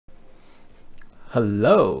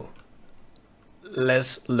Hello!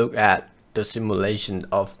 Let's look at the simulation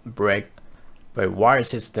of brake-by-wire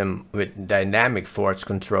system with dynamic force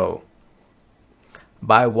control.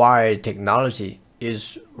 By-wire technology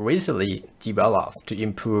is recently developed to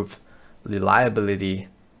improve reliability,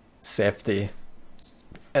 safety,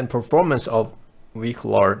 and performance of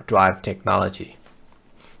vehicular drive technology.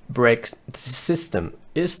 Brake system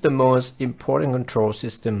is the most important control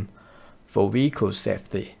system for vehicle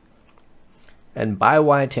safety, and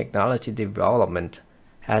by-wire technology development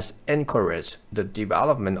has encouraged the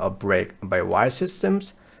development of brake-by-wire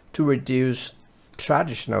systems to reduce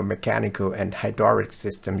traditional mechanical and hydraulic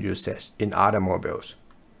system usage in automobiles.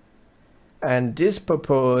 And this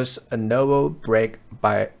proposed a novel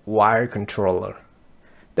brake-by-wire controller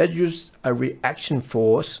that uses a reaction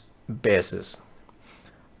force basis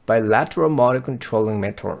bilateral motor controlling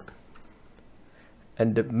method.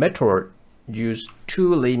 And the method uses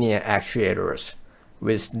two linear actuators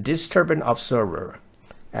with disturbance observer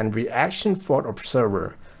and reaction force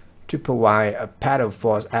observer to provide a pedal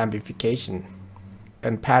force amplification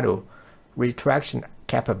and pedal retraction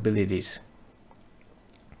capabilities.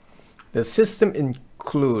 The system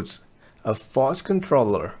includes a force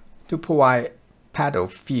controller to provide pedal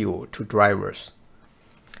feel to drivers,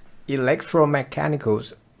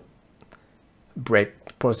 electromechanical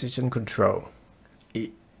brake position control,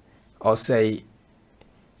 or say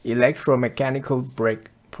electromechanical brake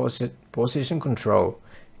position control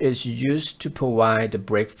is used to provide the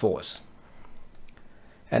brake force.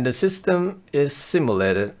 And the system is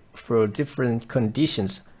simulated for different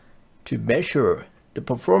conditions to measure the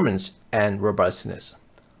performance and robustness.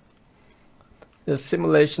 The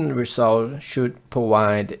simulation result should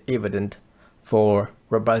provide evidence for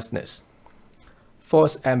robustness,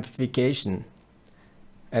 force amplification,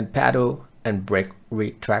 and pedal and brake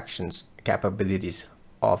retractions capabilities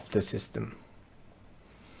of the system.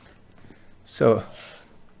 So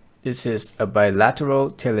this is a bilateral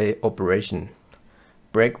teleoperation,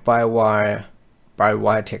 brake-by-wire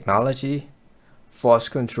technology, force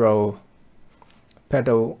control,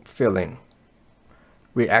 pedal feeling,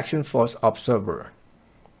 reaction force observer.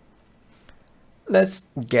 Let's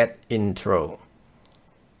get intro.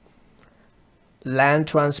 Land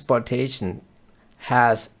transportation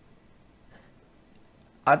has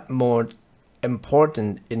utmost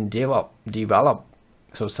important in developed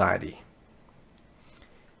society.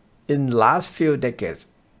 In the last few decades,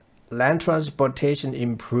 land transportation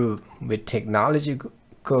improved with technological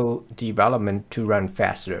development to run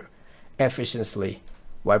faster, efficiently,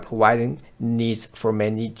 while providing needs for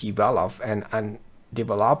many developed and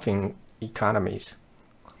undeveloping economies.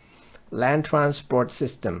 Land transport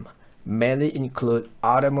system mainly include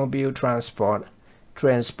automobile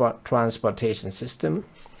transportation system,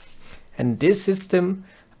 and this system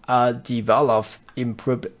are developed,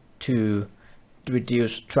 improved to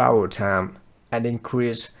reduce travel time and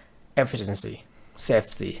increase efficiency,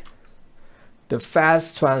 safety. The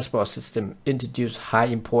fast transport system introduced high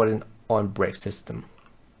importance on brake system.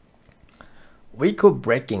 Vehicle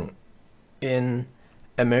braking in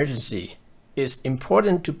emergency is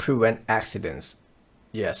important to prevent accidents.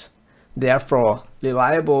 Yes. Therefore,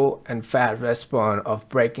 reliable and fast response of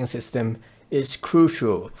braking system is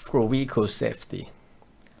crucial for vehicle safety.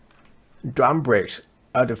 Drum brakes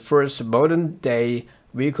are the first modern-day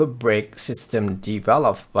vehicle brake system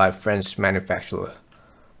developed by French manufacturer,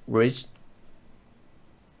 which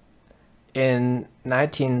in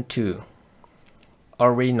 1902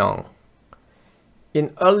 are renowned.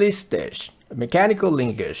 In early stage, mechanical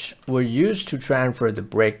linkage were used to transfer the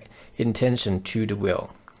brake intention to the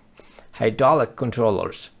wheel. Hydraulic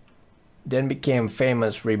controllers then became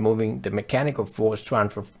famous, removing the mechanical force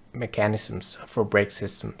transfer mechanisms for brake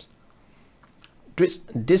systems.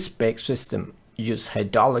 This brake system used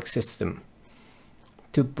hydraulic system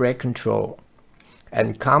to brake control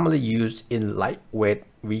and commonly used in lightweight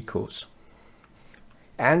vehicles.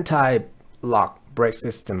 Anti-lock brake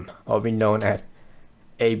system, or we known as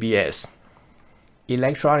ABS,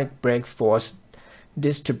 electronic brake force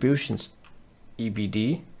distributions,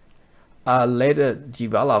 EBD, are later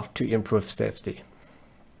developed to improve safety.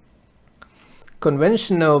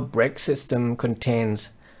 Conventional brake system contains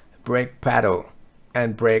brake pedal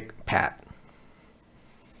and brake pad.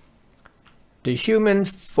 The human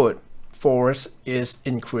foot force is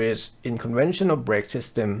increased in conventional brake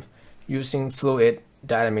system using fluid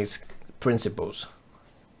dynamics principles,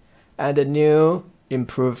 and the new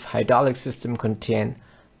improved hydraulic system contains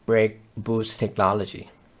brake boost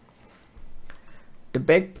technology. The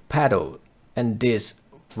brake pedal and disc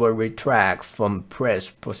will retract from press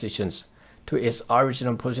positions to its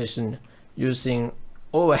original position using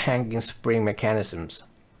overhanging spring mechanisms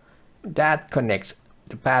that connects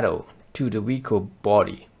the paddle to the vehicle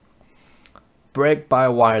body.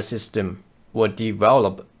 Brake-by-wire systems were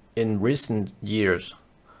developed in recent years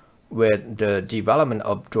with the development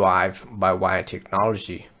of drive-by-wire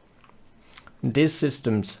technology. These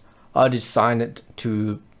systems are designed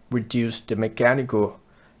to reduce the mechanical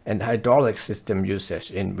and hydraulic system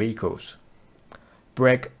usage in vehicles.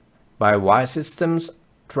 Brake-by-wire systems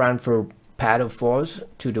transfer paddle force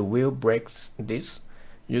to the wheel brake disc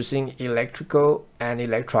using electrical and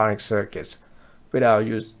electronic circuits without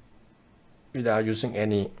using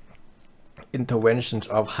any interventions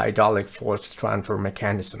of hydraulic force transfer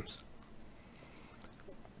mechanisms.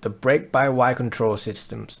 The brake-by-wire control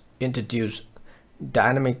systems introduce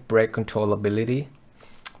dynamic brake controllability,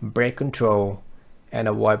 brake control, and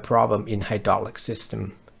avoid problems in hydraulic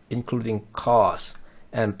systems, including cars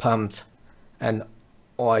and pumps and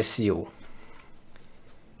oil seal.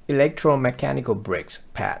 Electromechanical brakes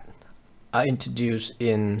pads are introduced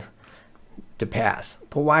in the past,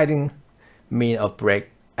 providing means of brake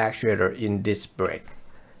actuator in this brake.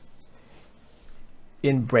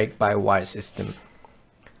 In brake-by-wire system,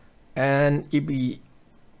 and EMBs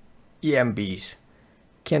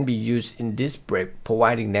can be used in disc brake,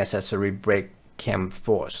 providing necessary brake cam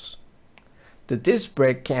force. The disc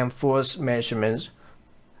brake cam force measurements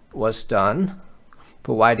was done,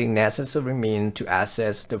 providing necessary means to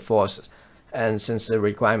assess the force and sensor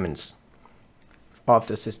requirements of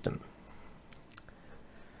the system.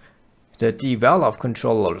 The developed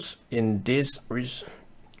controllers in this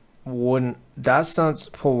does not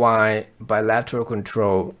provide bilateral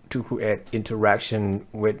control to create interaction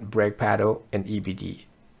with brake paddle and EBD.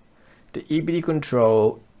 The EBD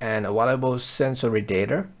control and available sensory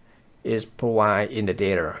data is provided in the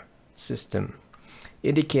data system,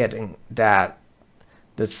 indicating that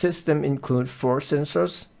the system includes force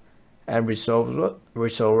sensors and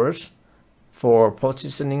resolvers for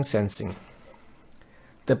positioning sensing.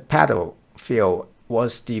 The paddle field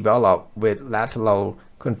was developed with lateral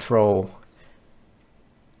control,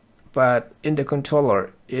 but in the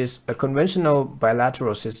controller is a conventional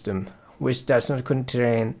bilateral system which doesn't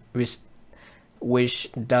contain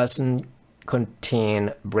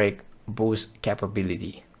brake boost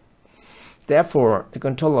capability. Therefore, the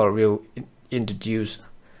controller will introduce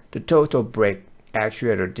the total brake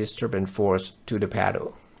actuator disturbance force to the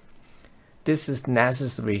paddle. This is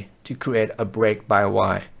necessary to create a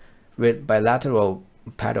brake-by-wire with bilateral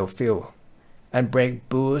paddle field and brake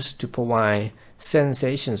boost to provide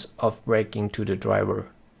sensations of braking to the driver,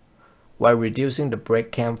 while reducing the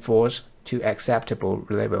brake cam force to acceptable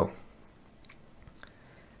level.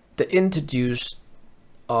 The introduction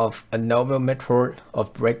of a novel method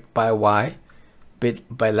of brake-by-wire with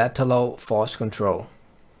bilateral force control.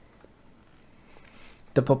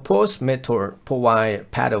 The proposed method provides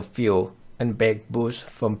paddle field and brake boost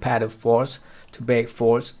from paddle force to brake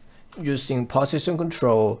force using position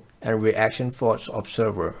control and reaction force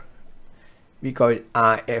observer. We call it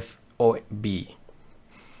RFOB,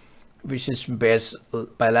 which is based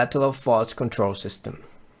bilateral force control system.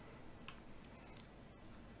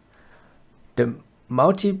 The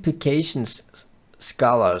multiplication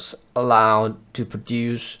scalars allow to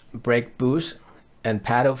produce brake boost and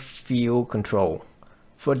paddle field control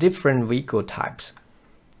for different vehicle types.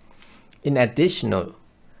 In addition,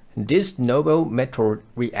 this novel method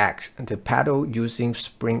reacts the paddle using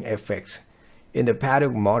spring effects in the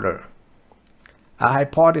paddle motor. A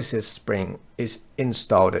hypothesis spring is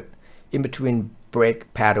installed in between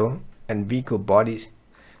brake paddle and vehicle bodies,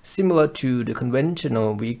 similar to the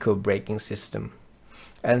conventional vehicle braking system,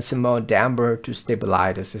 and small damper to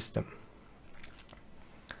stabilize the system.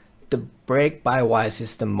 The brake-by-wire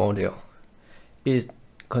system model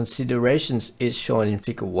considerations is shown in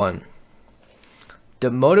Figure 1. The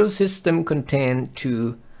model system contains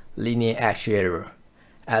two linear actuators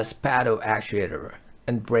as paddle actuator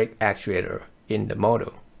and brake actuator in the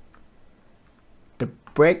model. The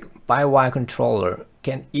brake-by-wire controller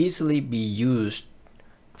can easily be used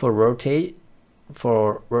for rotary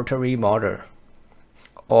motor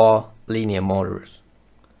or linear motors.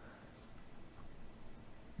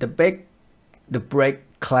 The brake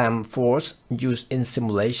clamp force used in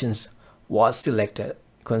simulations was selected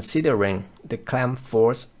considering the clamp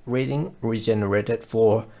force reading regenerated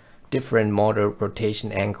for different motor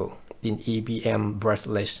rotation angle in EBM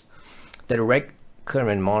brushless direct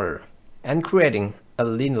current motor and creating a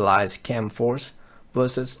linearized clamp force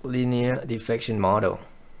versus linear deflection model.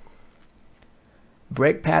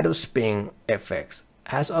 Brake paddle spring effects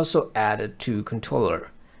has also added to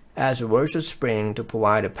controller as a virtual spring to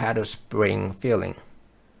provide a paddle spring feeling.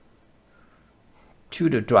 to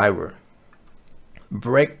the driver.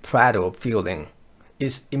 Brake pedal feeling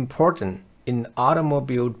is important in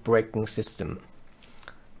automobile braking system.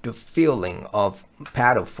 The feeling of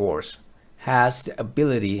pedal force has the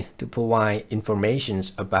ability to provide information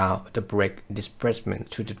about the brake displacement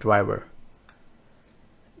to the driver.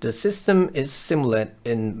 The system is simulated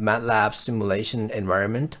in MATLAB simulation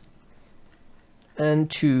environment, and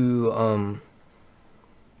to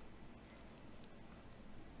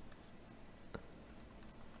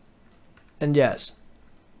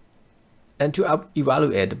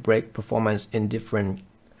evaluate the brake performance in different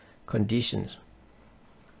conditions.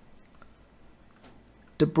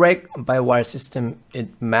 The brake-by-wire system is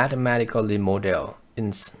mathematically modeled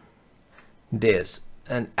in this,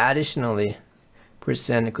 and additionally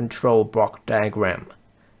present a control block diagram,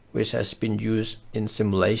 which has been used in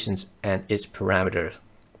simulations and its parameters.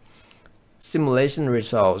 Simulation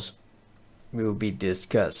results will be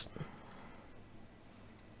discussed.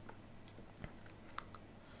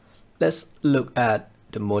 Let's look at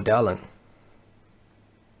the modeling.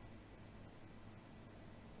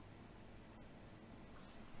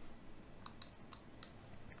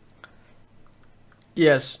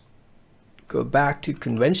 Yes, go back to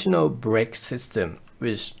conventional brake system,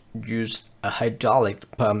 which use a hydraulic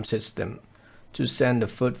pump system to send the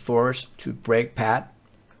foot force to brake pad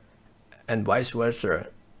and vice versa,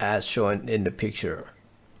 as shown in the picture.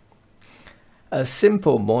 A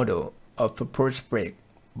simple model of proposed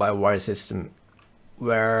brake-by-wire system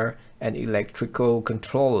where an electrical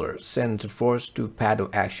controller sends the force to pedal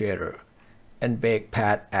actuator and brake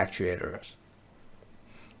pad actuators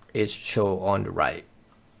is shown on the right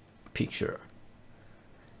picture.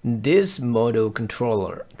 This model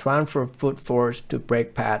controller transfers foot force to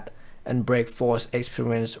brake pad and brake force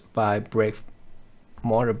experienced by brake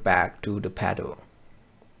motor back to the pedal.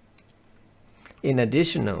 In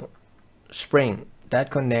addition, spring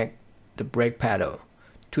that connect the brake pedal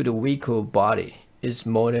to the vehicle body is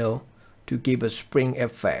modeled to give a spring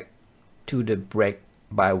effect to the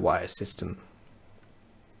brake-by-wire system.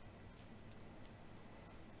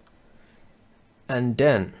 And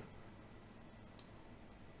then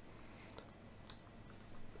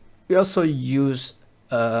we also use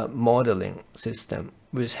a modeling system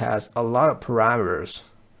which has a lot of parameters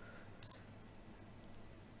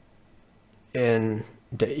in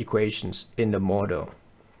the equations in the model.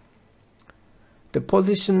 The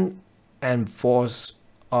position and force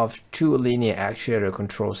of two linear actuator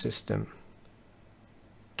control system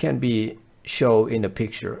can be shown in the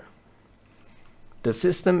picture. The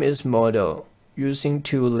system is modeled using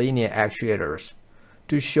two linear actuators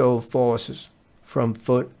to show forces from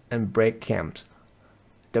foot and brake cams.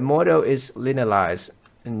 The model is linearized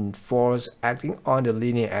and force acting on the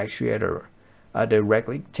linear actuator are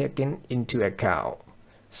directly taken into account,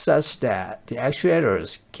 such that the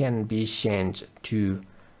actuators can be changed to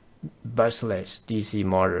brushless DC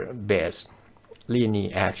motor based linear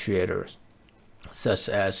actuators, such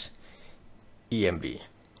as EMB.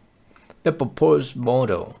 The proposed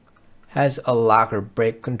model has a larger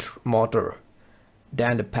brake motor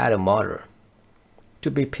than the pedal motor to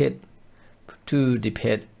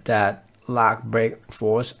depict that large brake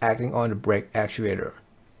force acting on the brake actuator.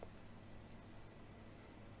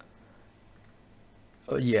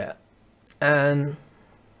 And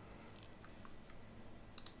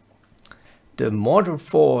the motor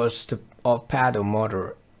force of pedal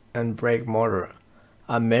motor and brake motor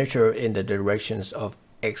are measured in the directions of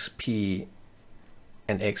XP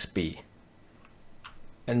and XB,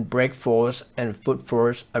 and brake force and foot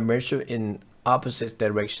force are measured in opposite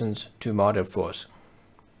directions to motor force.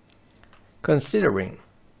 Considering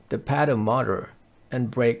the pedal motor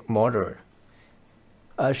and brake motor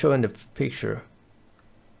are shown in the picture,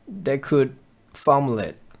 they could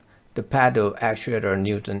formulate the pedal actuator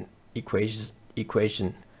Newton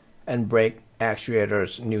equation and brake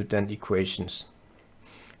actuators Newton equations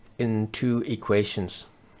in two equations,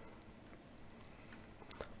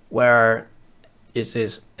 where it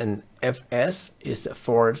is an Fs is the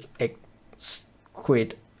force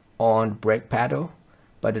exerted on brake pedal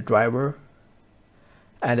by the driver,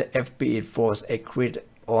 and the Fb is force exerted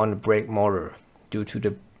on the brake motor due to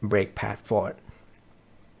the brake pad fault.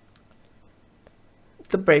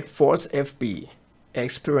 The brake force Fb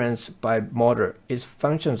experienced by motor is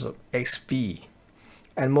functions of Xb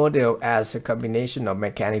and modeled as a combination of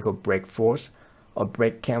mechanical brake force or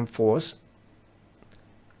brake cam force,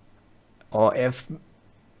 or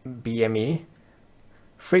FBME,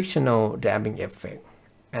 frictional damping effect,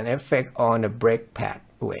 and effect on the brake pad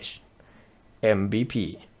wedge,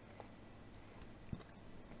 MBP.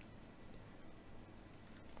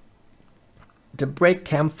 The brake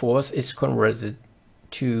cam force is converted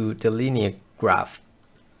to the linear graph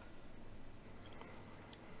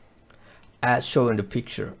as shown in the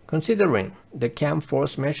picture. Considering the clamp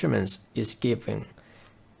force measurements is given,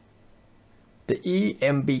 the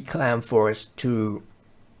EMB clamp force to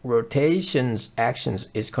rotations actions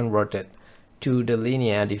is converted to the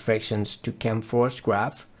linear deflections to clamp force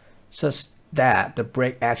graph such that the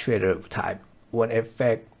brake actuator type would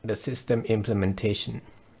affect the system implementation.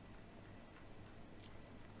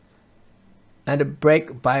 And the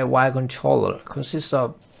brake-by-wire controller consists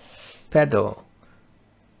of pedal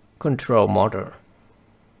control motor,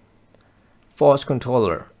 force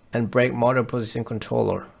controller, and brake motor position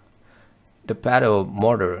controller. The pedal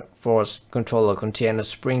motor force controller contains a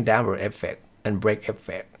spring damper effect and brake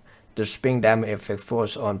effect. The spring damper effect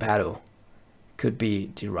force on pedal could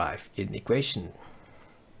be derived in equation.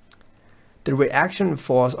 The reaction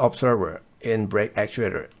force observer in brake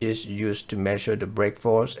actuator is used to measure the brake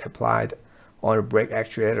force applied on the brake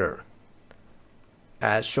actuator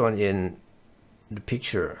as shown in the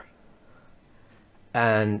picture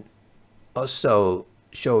and also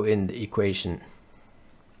shown in the equation.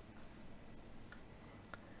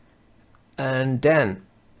 And then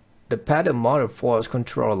the pedal motor force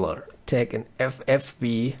controller take an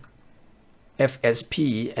FFB,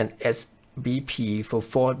 FSP, and SBP for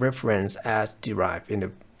force reference as derived in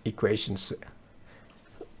the equation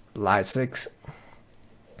slide 6.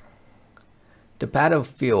 The pedal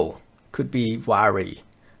field could be varied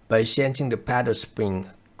by changing the pedal spring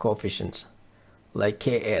coefficients like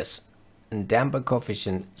Ks and damper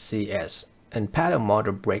coefficient Cs and pedal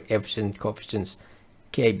motor brake efficiency coefficients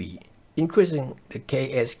Kb. Increasing the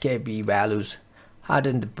Ks Kb values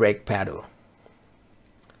harden the brake pedal.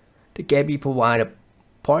 The Kb provide a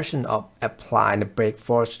portion of applying the brake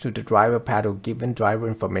force to the driver pedal given driver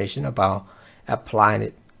information about applying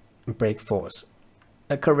it brake force.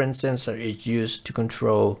 A current sensor is used to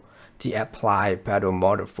control the applied pedal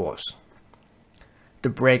motor force. The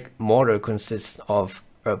brake motor consists of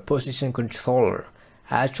a position controller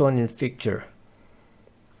as shown in picture.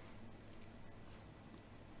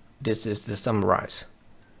 This is the summarize.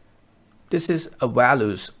 This is a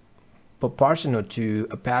values proportional to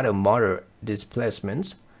a pedal motor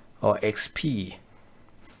displacement, or XP,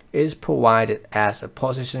 is provided as a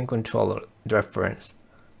position controller reference.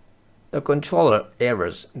 The controller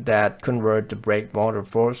errors that convert the brake motor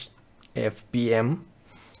force FBM,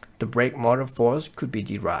 the brake motor force could be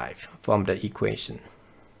derived from the equation,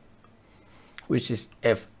 which is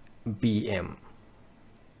FBM.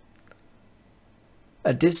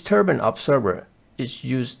 A disturbance observer is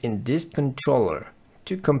used in this controller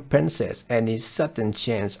to compensate any sudden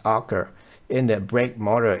change occur in the brake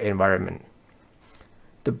motor environment.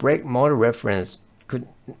 The brake motor reference could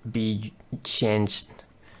be changed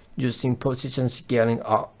using position scaling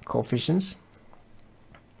coefficients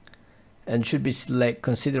and should be selected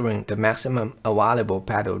considering the maximum available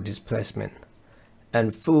pedal displacement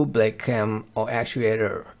and full brake cam or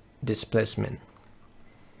actuator displacement.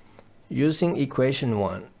 Using equation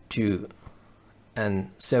 1, 2,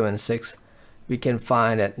 and 7, 6, we can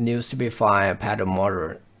find that new simplified pedal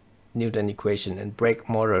motor Newton equation and brake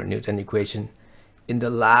motor Newton equation in the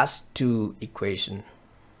last two equations.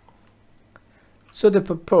 So the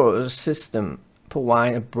proposed system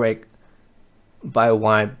provides a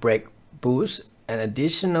brake-by-wire brake boost, an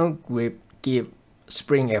additional grip give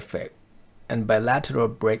spring effect, and bilateral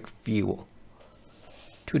brake feel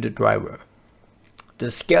to the driver.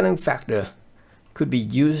 The scaling factor could be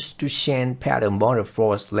used to change pedal motor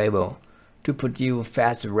force level to produce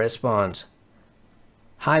faster response,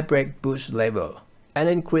 high brake boost level, and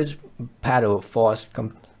increase pedal force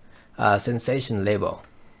sensation level.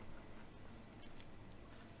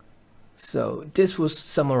 So this will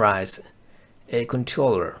summarize a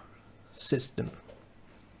controller system.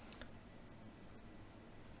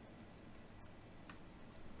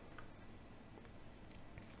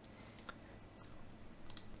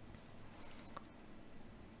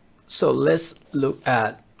 So let's look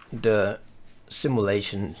at the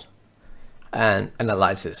simulations and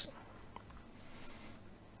analysis.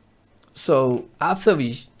 So after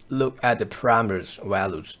we look at the parameters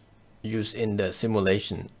values used in the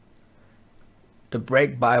simulation, the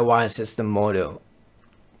brake-by-wire system model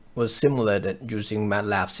was simulated using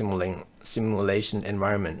MATLAB simulation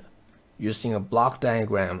environment using a block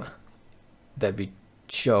diagram that we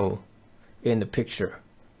show in the picture.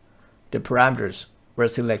 The parameters were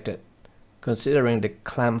selected considering the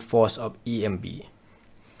clamp force of EMB.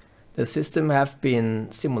 The system have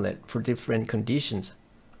been simulated for different conditions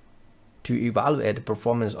to evaluate the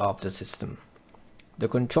performance of the system. The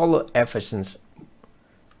controller efficiency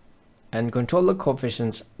and controller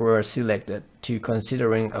coefficients were selected to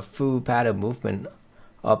considering a full paddle movement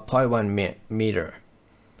of 0.1 meter.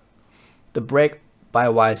 The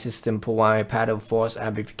brake-by-wire system provides paddle force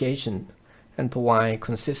amplification and provide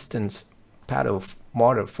consistent paddle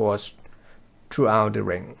motor force throughout the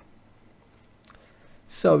ring.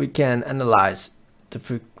 So we can analyze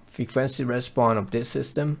the frequency response of this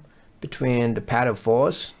system between the paddle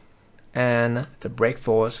force and the brake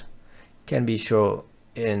force can be shown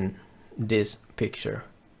in this picture,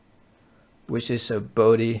 which is a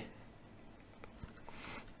body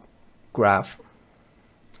graph.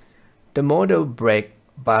 The model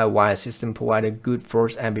brake-by-wire system provided good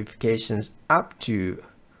force amplifications up to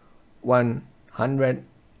 100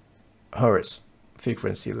 Hz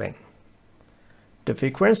frequency length. The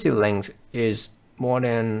frequency length is more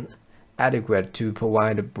than adequate to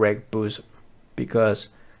provide a brake boost because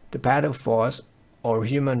the paddle force or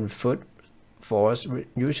human foot force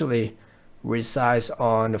usually resides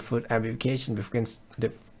on the foot amplification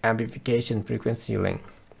frequency length.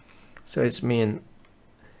 So it means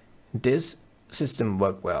this system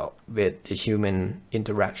works well with the human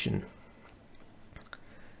interaction,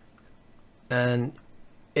 and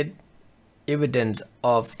evidence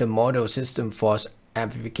of the model system force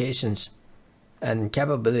amplifications and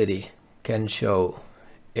capability can show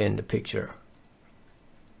in the picture.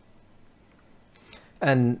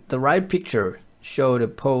 And the right picture shows the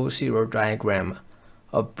pole zero diagram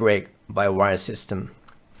of brake-by-wire system.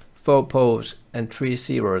 4 poles and 3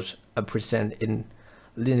 zeros are present in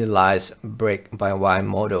linearized brake-by-wire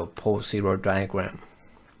model pole zero diagram.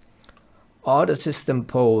 All the system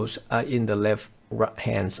poles are in the left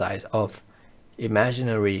hand side of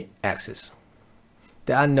imaginary axis.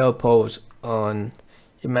 There are no poles on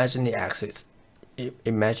imaginary axis.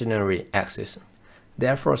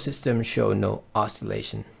 Therefore, system show no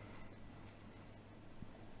oscillation.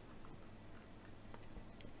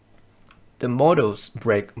 The model's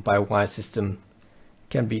brake-by-wire system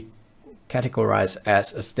can be categorized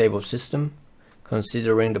as a stable system,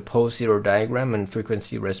 considering the pole zero diagram and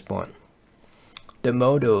frequency response. The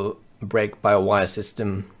model brake-by-wire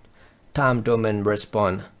system time domain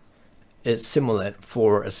response is similar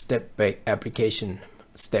for a step brake application.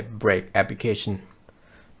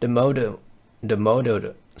 The model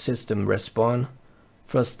system response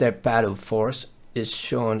for step paddle force is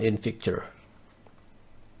shown in picture.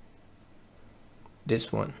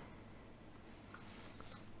 This one.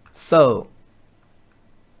 So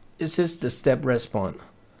this is the step response,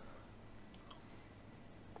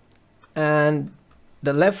 and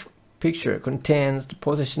the left picture contains the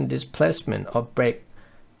position displacement of brake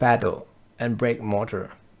paddle and brake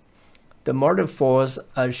motor. The motor force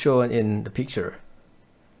are shown in the picture.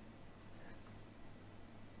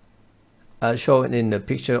 Shown in the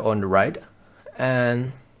picture on the right,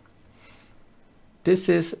 and this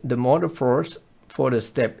is the motor force for the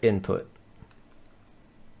step input.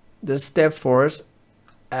 The step force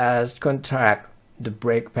as contract the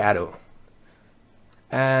brake paddle,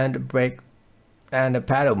 and the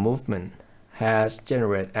paddle movement has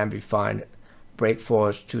generated amplified brake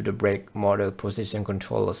force to the brake motor position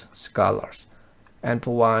controller scalars and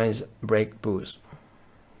provides brake boost.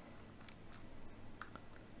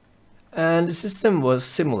 And the system was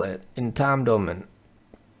simulated in time domain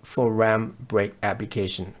for ram brake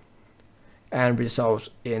application and results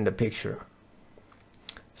in the picture.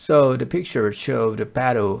 So the picture shows the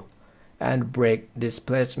paddle and brake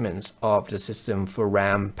displacements of the system for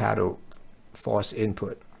ram paddle force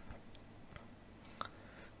input.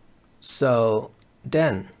 So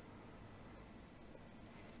then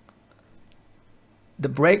the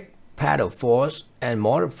brake paddle force and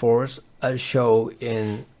motor force are shown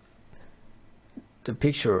in the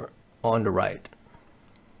picture on the right.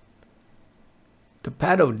 The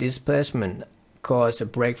paddle displacement causes the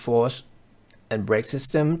brake force and brake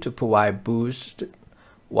system to provide boost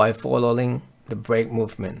while following the brake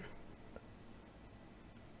movement.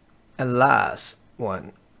 And last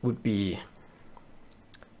one would be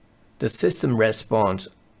the system response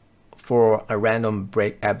for a random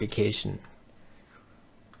brake application.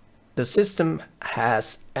 The system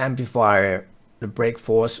has amplified the brake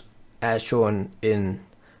force as shown in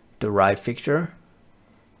the right picture.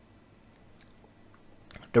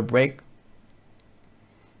 The brake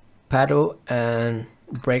paddle and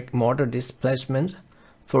brake motor displacement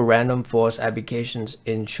for random force applications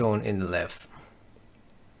is shown in the left.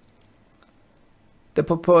 The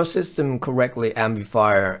proposed system correctly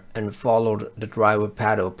amplified and followed the driver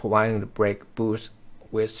paddle, providing the brake boost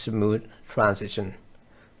with smooth transition.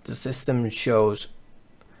 The system shows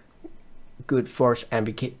good force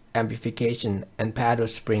amplification and paddle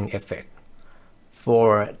spring effect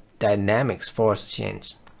for dynamic force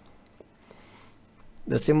change.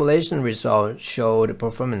 The simulation results show the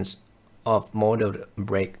performance of modeled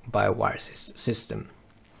brake-by-wire system.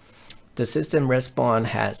 The system response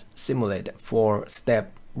has simulated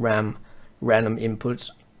 4-step random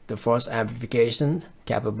inputs. The force amplification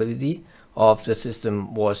capability of the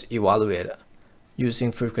system was evaluated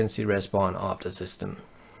using frequency response of the system.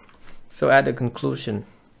 So at the conclusion,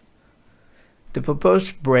 the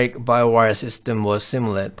proposed brake-by-wire system was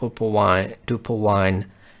simulated to provide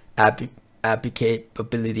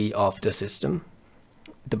applicability of the system.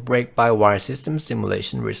 The brake-by-wire system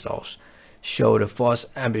simulation results show the force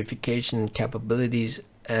amplification capabilities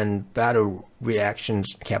and battle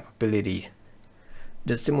reactions capability.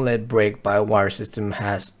 The simulated brake-by-wire system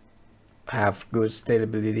have good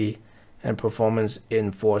stability and performance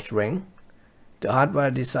in force ring. The hardware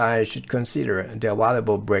design should consider the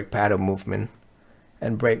available brake pedal movement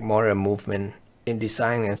and brake motor movement in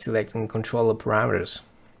designing and selecting controller parameters.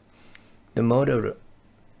 The motor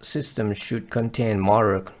system should contain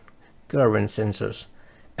motor current sensors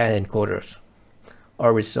and encoders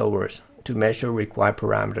or resolvers to measure required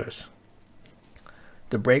parameters.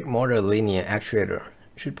 The brake motor linear actuator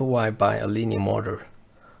should provide by a linear motor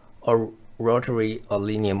or rotary or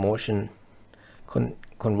linear motion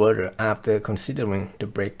converter after considering the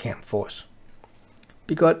brake cam force.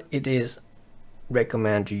 Because it is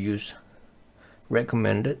recommended to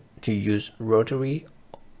use rotary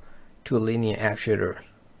to linear actuator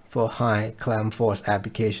for high clamp force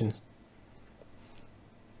applications.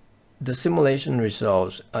 The simulation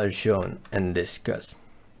results are shown and discussed.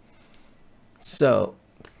 So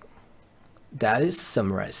that is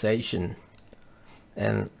summarization,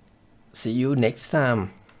 and see you next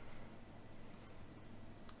time.